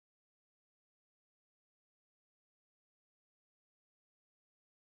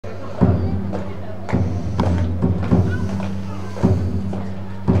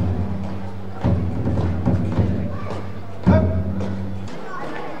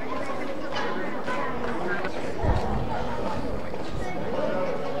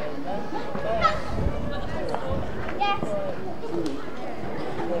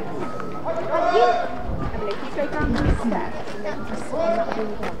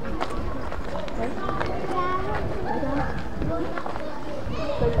To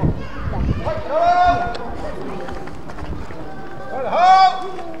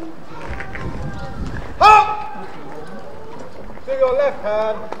your left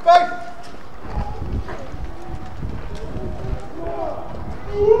hand, face!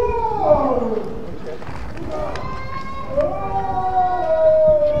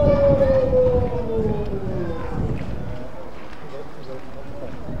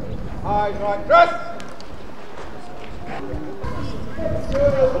 Eyes right, dress!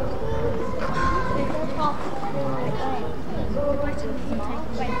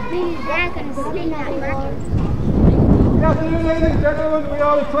 Good afternoon, ladies and gentlemen. We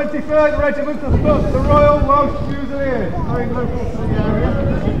are the 23rd Regiment of Foot, the Royal Welsh Fusiliers, very local to the area.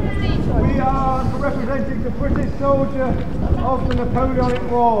 We are representing the British soldier of the Napoleonic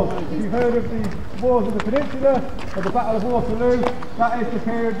Wars. If you've heard of the wars of the Peninsula, of the Battle of Waterloo, that is the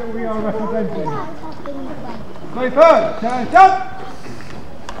period that we are representing. Very first, turn jump,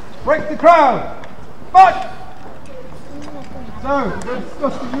 break the crowd, march! So, we're going to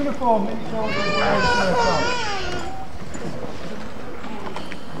discuss the uniform that each soldier is wearing first off.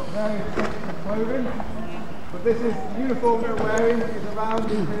 Various types of clothing, but this is the uniform they're wearing is around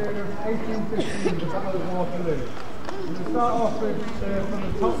the period of 1815, the Battle of Waterloo. We'll start off with from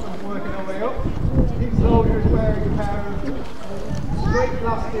the top and working our way up. Each soldier is wearing a pair of straight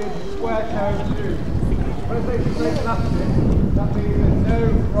lasted square toed shoes. When I say straight lasted, that means there's no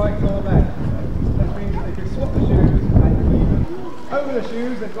right or left. That means they can swap the shoes and even over the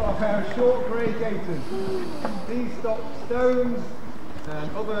shoes they've got a pair of short grey gaiters. These stop stones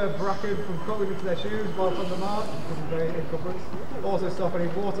and other bracken from cutting into their shoes whilst on the march, which is very encumbrance. Also stop any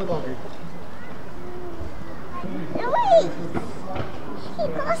waterlogging. Wait! He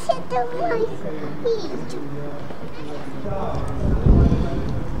got it the right feet.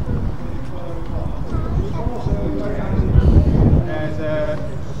 There's a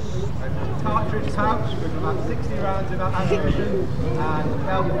cartridge pouch with about 60 rounds of ammunition and a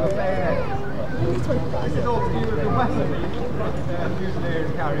belt with a bayonet. This is all to do with the weapon the Fusilier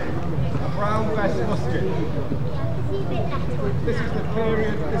is carrying, a brown vest musket. This is the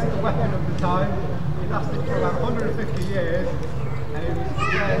period, this is the weapon of the time. It lasted for about 150 years and it was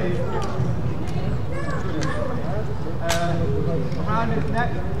fairly around his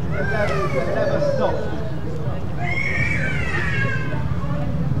neck, it never stopped.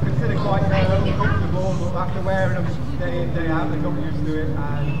 Considered quite uncomfortable, but after wearing them day in, day out, they got used to it and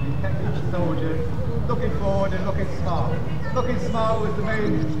it kept each soldier looking forward and looking smart. Looking smart was the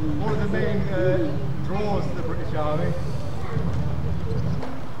one of the main draws to the British Army.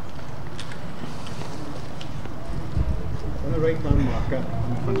 On the raglan marker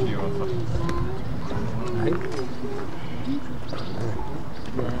in front of you,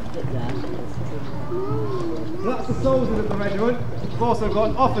 so that's the soldiers of the regiment. We've also got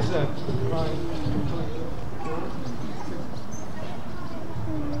an officer.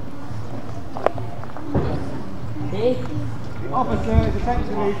 The officer is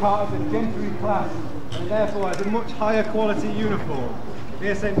essentially part of the gentry class and therefore has a much higher quality uniform.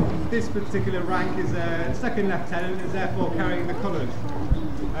 This particular rank is a second lieutenant and is therefore carrying the colours.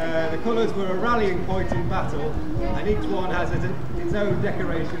 The colours were a rallying point in battle and each one has its own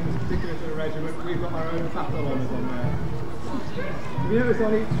decorations particular to the regiment. We've got our own battle honours on there. If you notice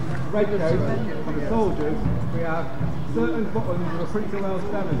on each red coat of the soldiers we have certain buttons with a Prince of Wales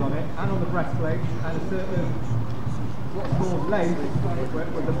feathers on it and on the breastplate and a certain what's called lace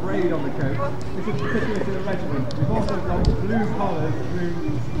with the braid on the coat. This is particular to the regiment. We've also got blue collars, blue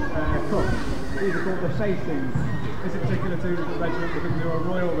cuffs. These are called the facings. This is particular to the regiment because we're a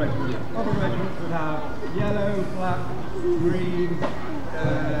royal regiment. Other regiments would have yellow, black, green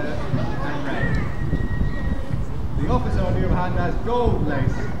and red. The officer on the other hand has gold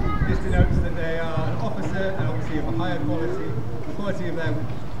lace. This denotes that they are an officer and obviously of a higher quality. The quality of their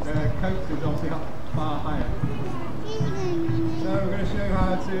coats is obviously far higher. So we're going to show you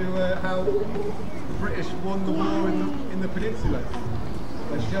how the British won the war in the Peninsula.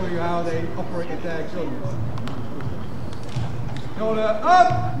 Let's show you how they operated their guns. Shoulder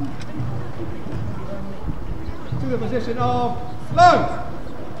up to the position of load.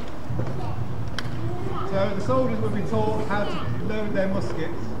 So the soldiers would be taught how to load their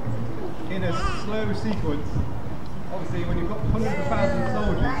muskets in a slow sequence. Obviously, when you've got hundreds of thousands of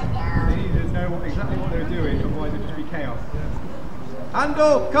soldiers, they need to know exactly what they're doing, otherwise it'd just be chaos.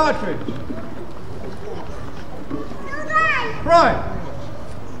 Handle, cartridge. Prime.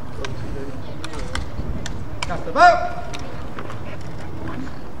 Cast the bow.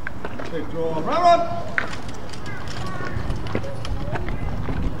 Big draw, round.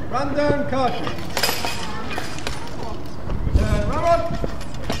 Random cartridge. Return ramrod.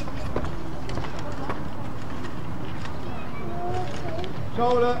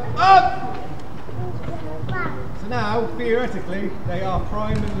 Shoulder up. So now, theoretically, they are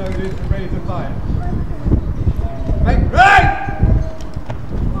primed and loaded and ready to fire. Make ready!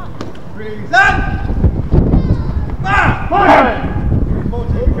 Breathe in! Fire!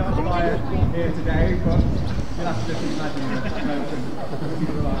 Unfortunately, we can't fire here today, but you'll have to just imagine it.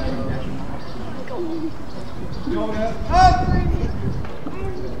 Shoulder up!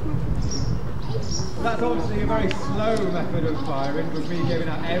 That's obviously a very slow method of firing, with me giving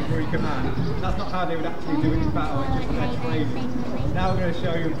out every command. That's not how they would actually do it in battle, it's just for their training. Now we're going to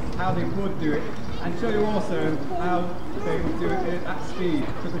show you how they would do it, and show you also how they would do it at speed.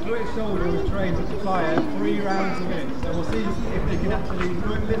 Because the British soldier was trained to fire 3 rounds a minute, so we'll see if they can actually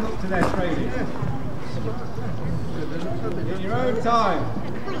live up to their training. In your own time.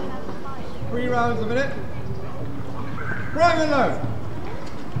 3 rounds a minute. Prime and load.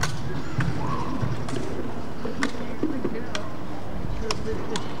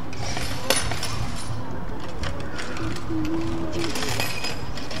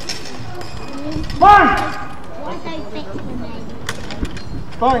 Fine!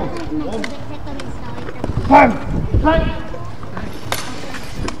 Fine! Fine! Fine!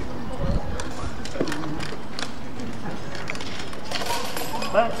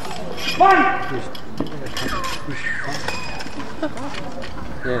 Fine!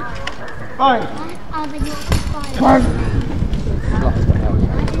 Yeah. Fine! Fine!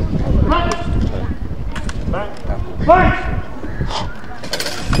 Fine! Fine!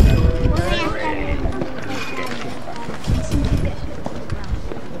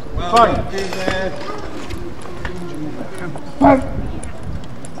 Fine. Fine.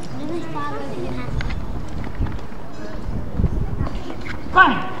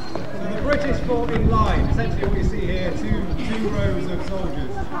 Fine. So the British fought in line. Essentially what you see here, two rows of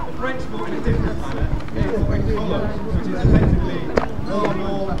soldiers. The French fought in a different manner. They fought in columns, which is effectively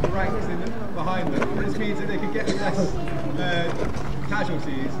more ranks behind them. This means that they could get less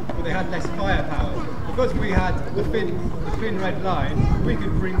casualties, but they had less firepower. Because we had the thin red line, we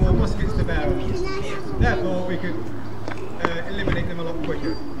could bring more muskets to bear on them. Therefore, we could eliminate them a lot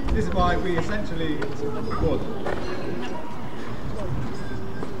quicker. This is why we essentially won.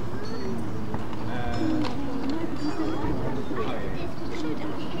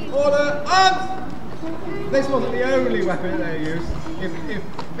 Order, arms! This wasn't the only weapon that they used. If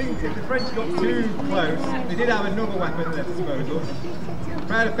the French got too close, they did have another weapon at their disposal.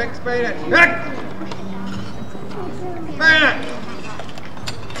 Proud effects, bayonet. Bayonet!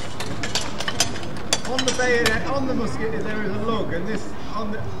 On the bayonet, on the musket, there is a lug, and this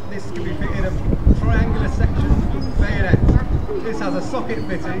can be fitted a triangular section bayonet. This has a socket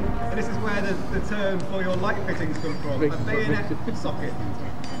fitting, and this is where the term for your light fittings come from. A bayonet socket.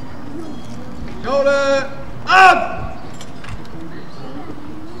 Shoulder up!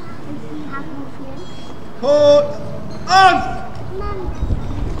 Port arms!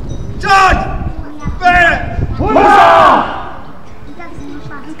 Charge! Bayonet!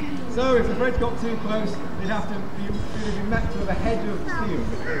 So if the French got too close, they'd have to be met with a hedge of steel.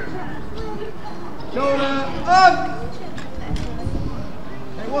 Shoulder up!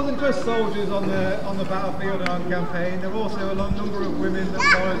 It wasn't just soldiers on the battlefield and on campaign. There were also a long number of women that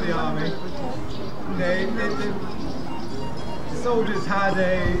followed the army. The soldiers had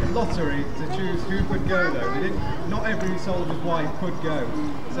a lottery to choose who could go though. Not every soldier's wife could go.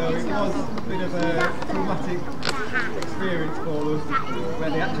 So it was a bit of a traumatic experience for them, where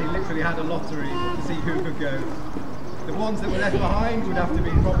they actually literally had a lottery to see who could go. The ones that were left behind would have to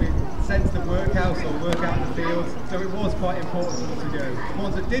be probably sent to the workhouse or work out in the fields, so it was quite important for them to go. The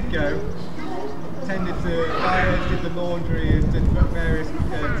ones that did go tended to fire, did the laundry, did various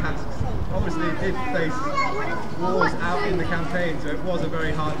tasks. Obviously did face wars out in the campaign, so it was a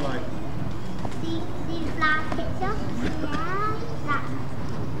very hard life. See the flag picture? Yeah, that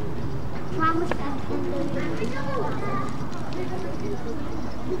one was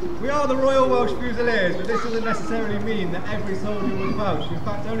We are the Royal Welsh Fusiliers, but this doesn't necessarily mean that every soldier was Welsh. In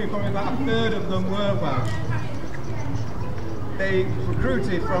fact, only probably about a third of them were Welsh. They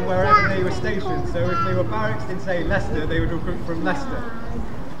recruited from wherever they were stationed, so if they were barracked in, say, Leicester, they would recruit from Leicester.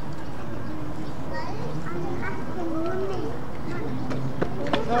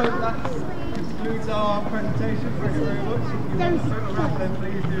 So that concludes our presentation. Thank you very much. If you want to photograph, then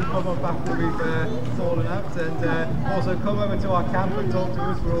please do come up after we've fallen out, and also come over to our camp and talk to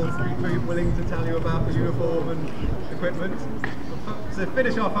us. We're all very willing to tell you about the uniform and equipment. To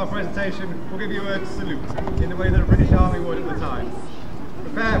finish off our presentation, we'll give you a salute in the way that the British Army would at the time.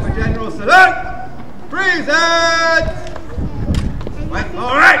 Prepare for general salute. Freeze it! Wait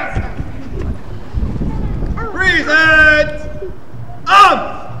for it! Freeze it! On!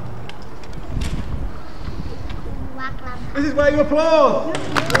 This is where you applaud.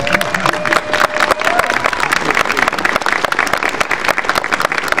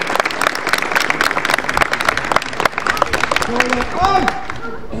 On!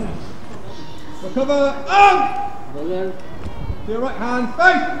 Recover, on! To your right hand,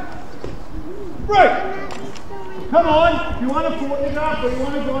 face! Right! Come on, if you want to photograph or you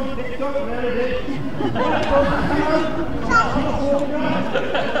want to go on TikTok, there it is. You want to photograph?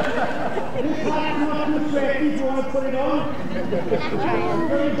 This hat's not too stretchy if you want to put it on.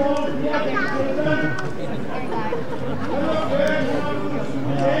 Put it on, yeah,